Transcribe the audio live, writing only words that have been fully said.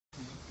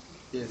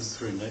Yes.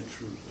 The very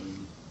nature of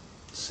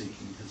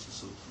seeking has a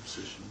sort of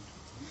obsession,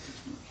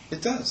 isn't it?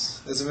 It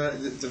does. As a matter,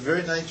 the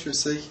very nature of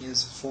seeking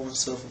is a form of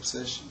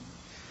self-obsession.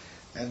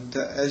 And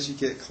as you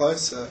get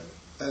closer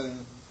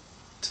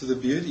to the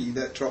beauty,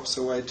 that drops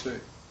away too.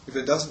 If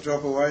it doesn't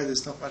drop away,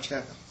 there's not much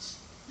happens.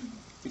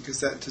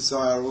 Because that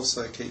desire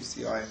also keeps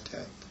the I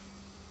intact.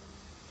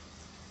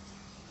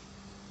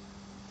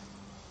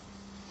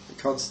 The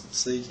constant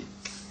seeking.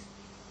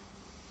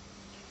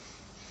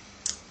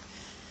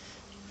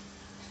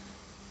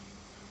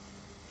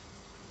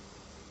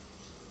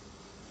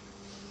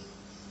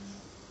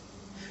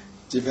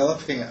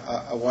 Developing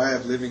a way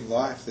of living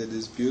life that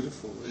is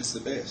beautiful is the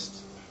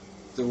best.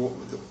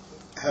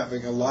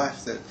 Having a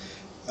life that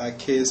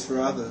cares for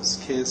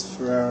others, cares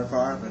for our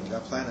environment,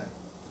 our planet,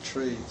 the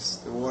trees,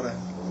 the water,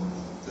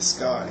 the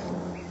sky.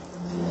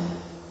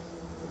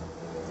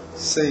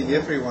 Seeing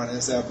everyone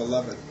as our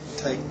beloved,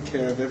 taking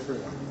care of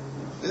everyone.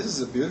 This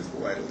is a beautiful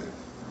way to live.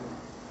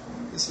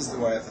 This is the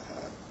way of the heart.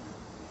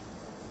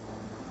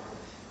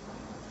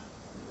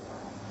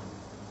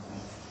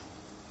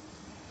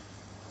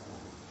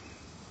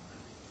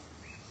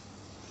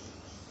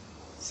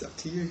 It's up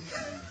to you.